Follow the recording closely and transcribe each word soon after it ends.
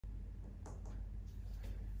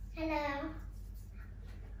Hello.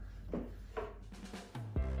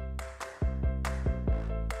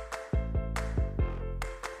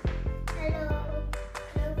 Hello.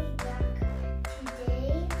 Chloe back.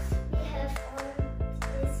 Today we have on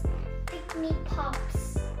this Pikmi Pops.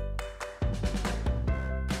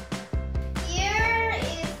 Here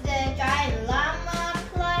is the giant llama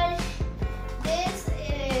plush. This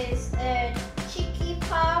is a Pikmi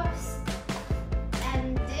Pops,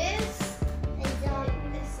 and this is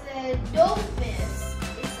a dolphins.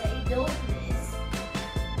 It's a dolphins,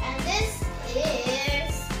 and this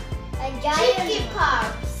is A Pikmi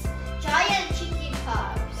Pops. Giant Pikmi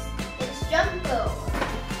Pops. It's jumbo.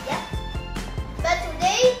 Yep. But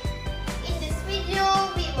today, in this video,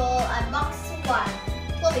 we will unbox one.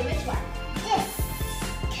 Chloe, which one? This.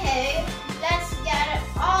 Okay, let's get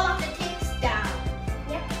all of the things down.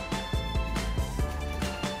 Yep.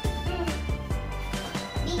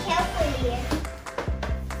 Be careful here.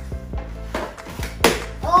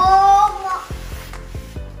 Oh my.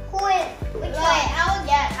 Which one?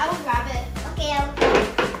 I will grab it. Okay,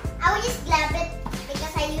 I will just grab it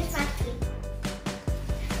because I use my feet.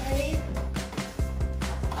 Ready?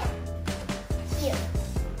 Here.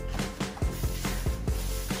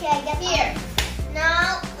 Okay, I get Here.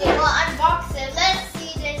 Now we will unbox it. Let's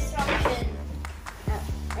see the instruction.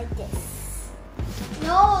 like this.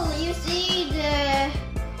 No, you see the,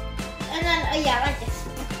 and then yeah, like this.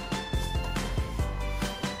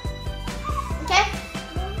 Okay.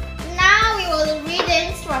 Now we will read the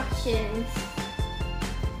instructions.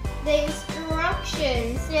 The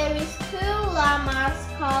instructions. There is two llamas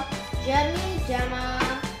called Jemmy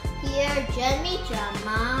Llama. Here, Jemmy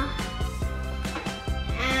Llama.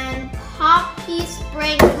 And Poppy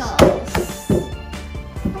Sprinkles.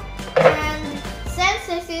 And since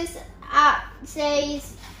this is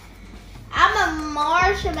says I'm a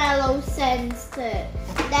marshmallow sensor,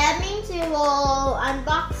 that means we will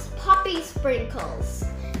unbox Poppy Sprinkles.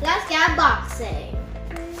 Let's get unboxing.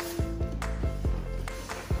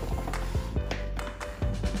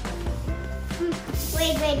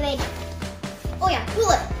 Wait. Oh yeah,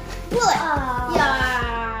 pull it. Oh.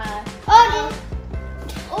 Yeah.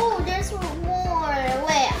 Oh, there's more.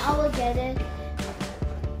 Wait, I will get it.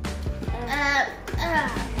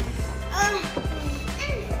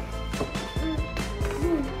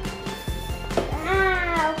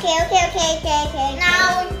 Okay.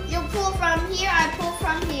 Now you pull from here, I pull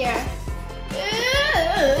from here.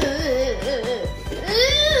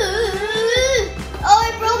 Oh,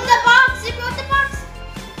 it broke the box. It broke the box.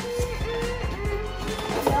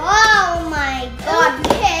 Oh my God.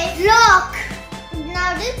 Okay. Look.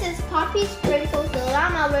 Now this is Poppy Sprinkles, the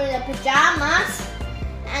llama wearing the pajamas,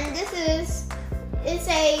 and this is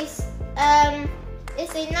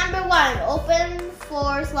it's a number 1. Open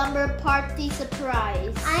for slumber party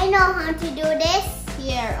surprise. I know how to do this.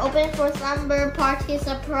 Here, open for slumber party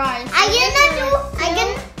surprise. I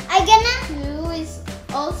gonna Two is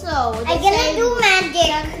also the I gonna same do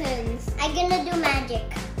magic. sentence. I gonna do magic.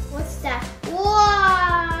 What's that?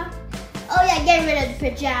 Wow! Oh yeah, get rid of the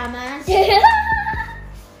pajamas.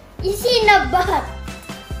 You see no butt.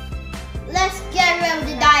 Let's get rid of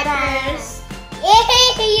the diapers.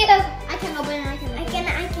 I can open it. I can.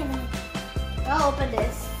 I'll open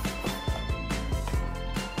this.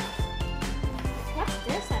 What's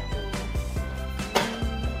this actually?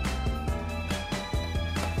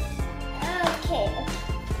 Okay.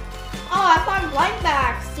 Oh, I found blind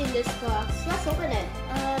bags in this box. Let's open it.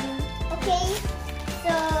 Okay.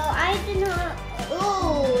 So I do not.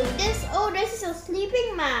 This is a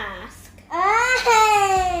sleeping mask.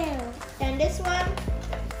 Oh. And this one,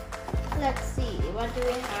 let's see, what do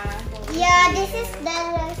we have? Yeah, this is the.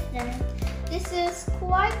 This is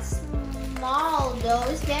quite small though.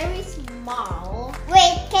 It's very small.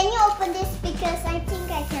 Wait, can you open this because I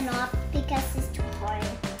think I cannot because it's too hard.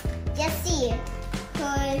 Just see. So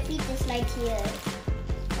if it is like here.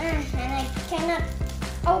 And I cannot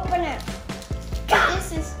open it.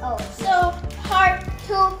 This is so hard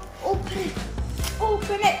to open.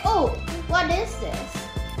 Open it. Oh, what is this?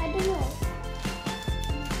 I don't know.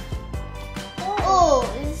 Oh,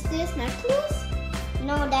 is this necklace?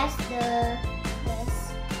 No, that's this.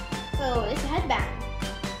 Oh, it's a headband.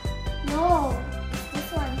 No, it's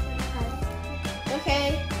this one for the color. Okay.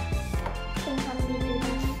 Can come be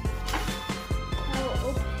doing. I'll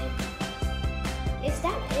open it. Is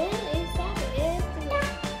that it?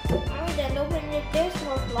 Alright, then open it. There's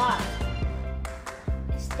more cloth.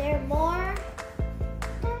 Is there more?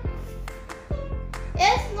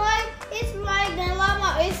 It's like the llama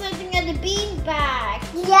is sitting at the bean bag.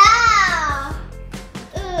 Yeah.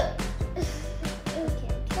 Okay.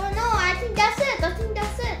 Oh no, I think that's it.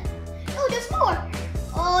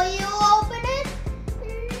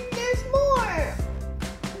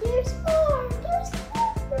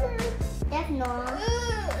 No.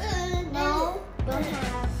 No, don't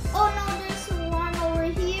have. Oh no, there's one over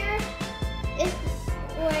here.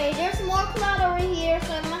 Wait, there's more cloud over here,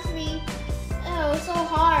 so it must be so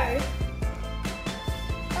hard.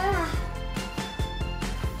 Ah.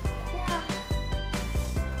 Yeah.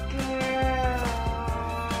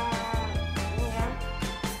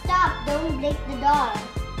 Stop, don't break the door.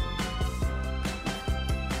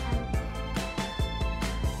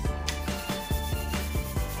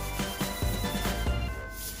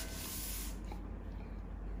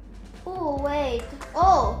 Oh wait.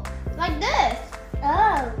 Oh, like this.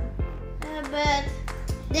 Oh. But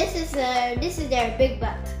this is their big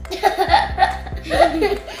butt. The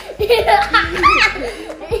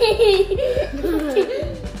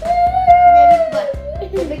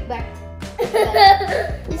big butt.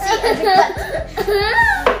 You see a big butt.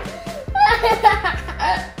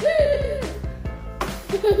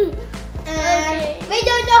 We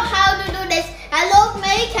don't know how to do this. Hello,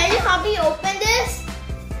 May, can you help me open this?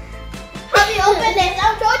 Help me open this.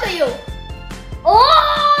 I'll show it to you. Oh!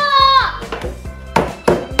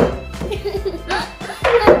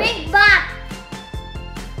 A big butt.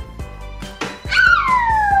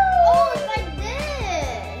 Oh, it's like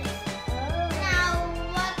this. Now,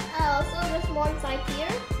 what else? Oh, there's more inside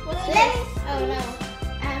here. What's this? Oh, no.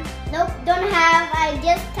 Nope, don't have. I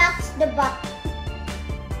just touched the butt.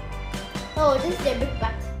 Oh, this is their big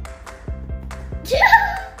butt.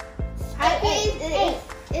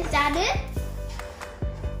 Is that it?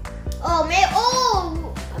 Oh, May.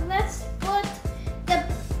 Oh, let's put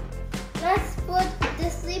the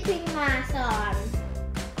sleeping mask on.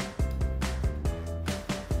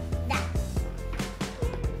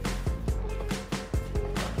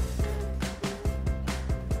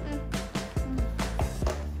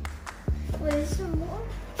 Wait, is there more?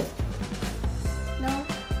 No,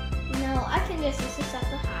 No, I can just use this at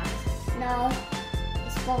the house. no.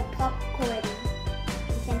 It's for popcorn.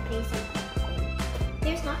 You can play some popcorn.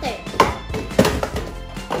 There's nothing.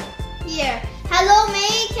 Here. Hello,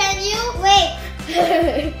 May. Can you? Wait.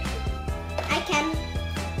 I can.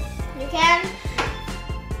 You can?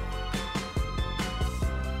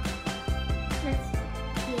 Let's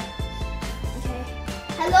see. Okay.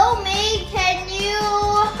 Hello, May. Can you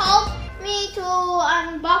help me to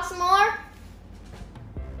unbox more?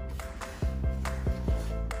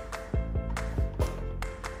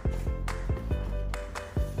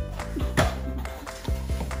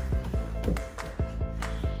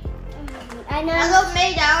 I know. Hello,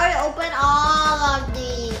 May. I already opened all of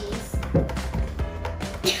these.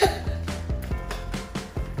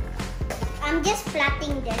 I'm just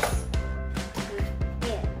flattening this.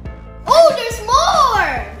 Here. Oh, there's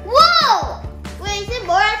more! Whoa! Wait, is it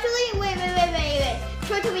more actually? Wait.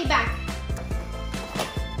 Show it to me back.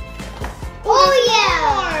 Oh,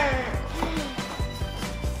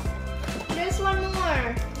 There's one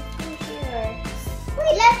more. Here.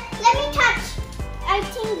 Wait, let me touch. I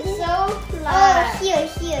think this. So flat. Oh, here.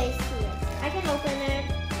 I can open it.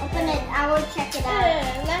 Open it. I will check it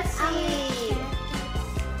out. Let's I will see. check.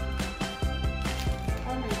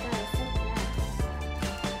 Oh my god, it's so flat.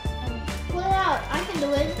 Pull it out. I can do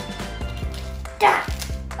it.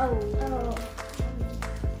 Oh.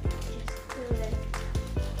 Just do it.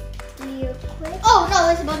 Real quick. Oh no,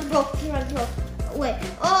 it's about to broke. Wait.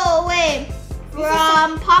 Oh wait.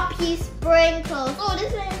 From Poppy Sprinkles.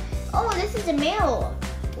 Oh, this is the mail.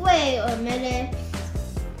 Wait a minute.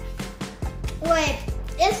 Wait,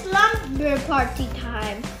 it's slumber party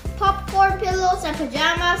time. Popcorn, pillows, and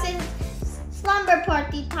pajamas. It's slumber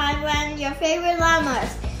party time when your favorite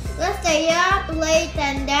llamas. Let's stay up late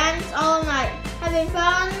and dance all night, having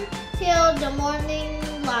fun till the morning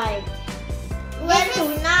light. When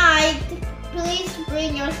tonight, please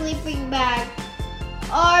bring your sleeping bag.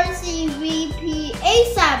 RCVP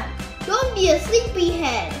ASAP. Don't be a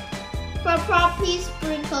sleepyhead. For Poppy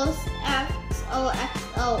Sprinkles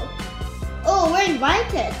XOXO. Oh, we're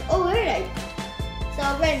invited. Oh, we're right. So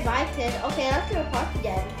we're invited. Okay, let's do a party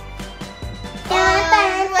then.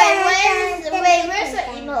 Where's the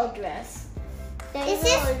email address? The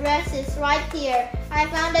email address is right here. I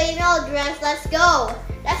found the email address. Let's go.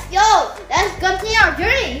 Let's continue our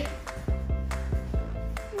journey.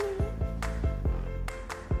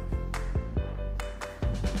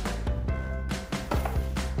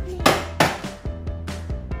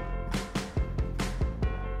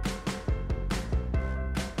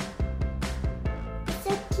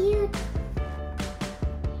 So cute.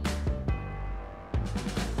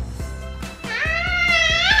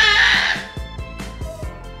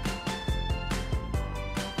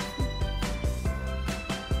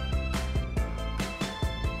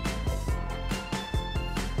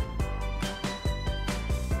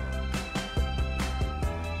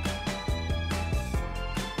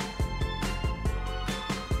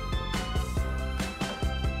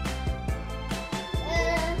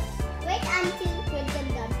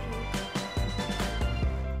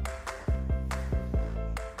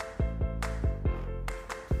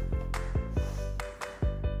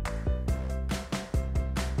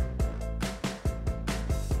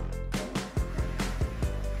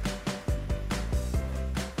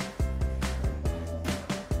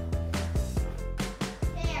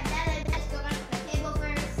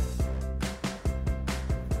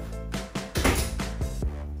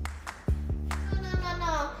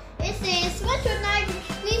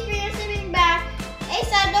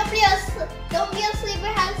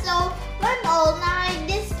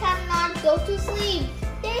 to sleep.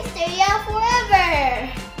 They stay out forever.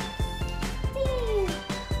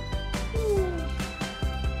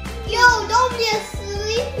 Yo, don't be a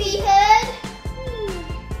sleepyhead.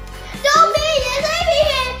 Don't be a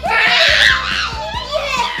sleepyhead.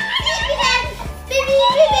 Sleepyhead.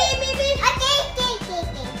 Sleepyhead.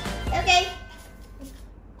 Okay.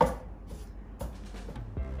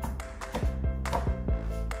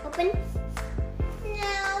 Open.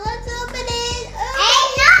 Now let's open it. Hey,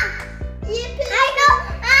 no! Yep.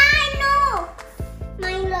 I know.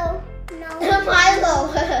 Milo. No. Milo.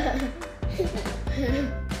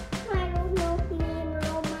 Milo, no.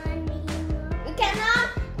 Nemo, Nemo. We cannot.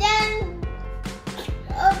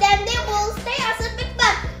 Then they will stay as a big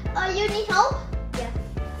bug. You need help? Yeah.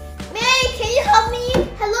 May, can you help me?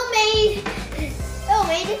 Hello, May. Oh,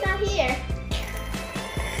 May is not here.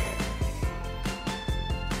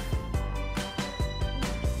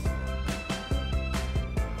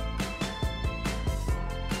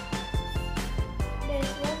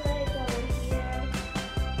 There's one leg over here.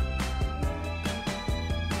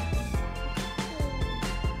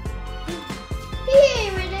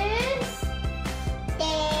 Here it is.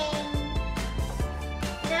 Dang.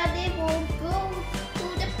 Now they will go to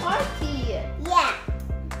the party. Yeah.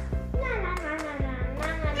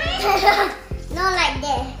 No, like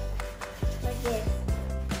this. Like this.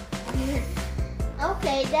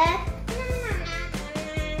 Okay, then.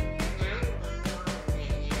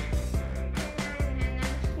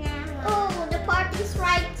 Oh, the party's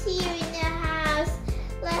right here in the house.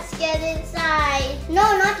 Let's get inside. No,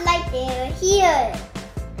 not like there. Here.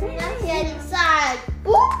 Let's get inside.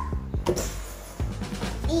 Ooh.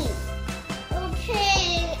 Eat.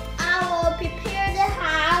 Okay, I will prepare the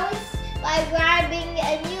house by grabbing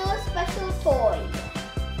a new special toy.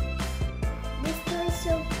 This toy is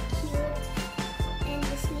so cute. And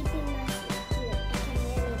the sleeping mask is cute. I can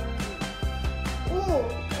wear it on. Ooh,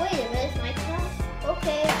 wait a minute, my turn.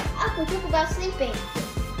 Okay, I could talk about sleeping.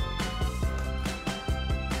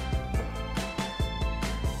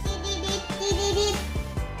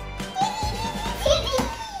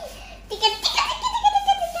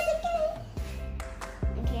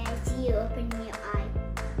 Okay, I see you open your eye.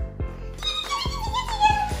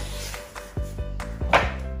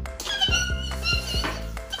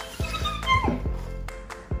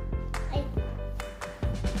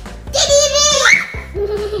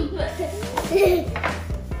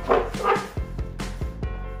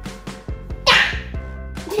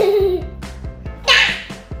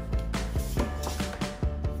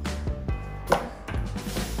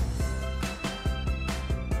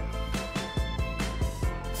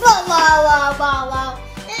 Wow.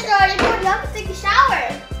 It's already good. You have to take a shower.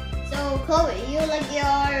 So, Chloe, you like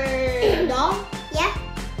your doll? Yeah.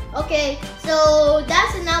 Okay, so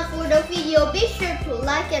that's enough for the video. Be sure to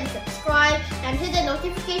like and subscribe and hit the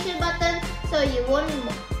notification button so you won't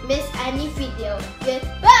miss any video. Goodbye!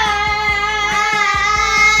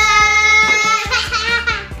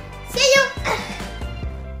 See you!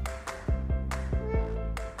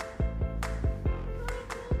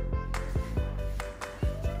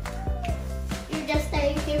 You're just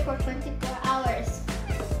staying here for 24 hours.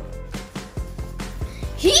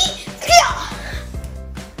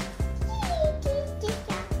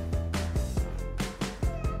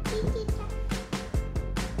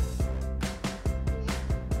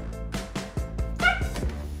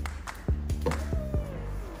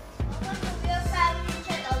 Welcome to your family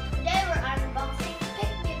channel. Today we're unboxing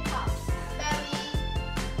Pikmi Pop.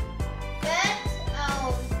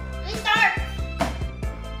 Restart.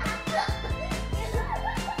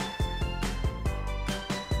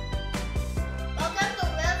 Welcome to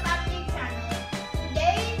your family channel.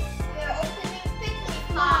 Today we're opening Pikmi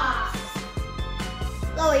Pops.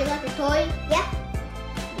 Oh, you like the toy? Yeah.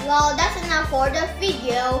 Well, that's enough for the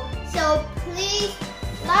video. So please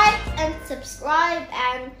like and subscribe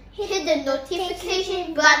and hit the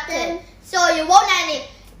notification button so you won't end it.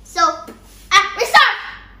 So, restart!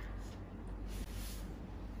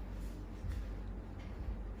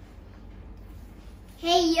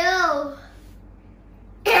 Hey yo.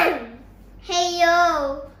 Hey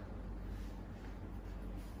yo.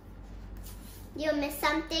 You missed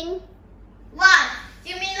something? What?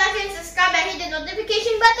 You mean like and subscribe and hit the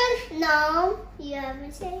notification button? No. You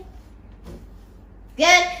haven't said.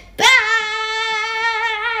 Good.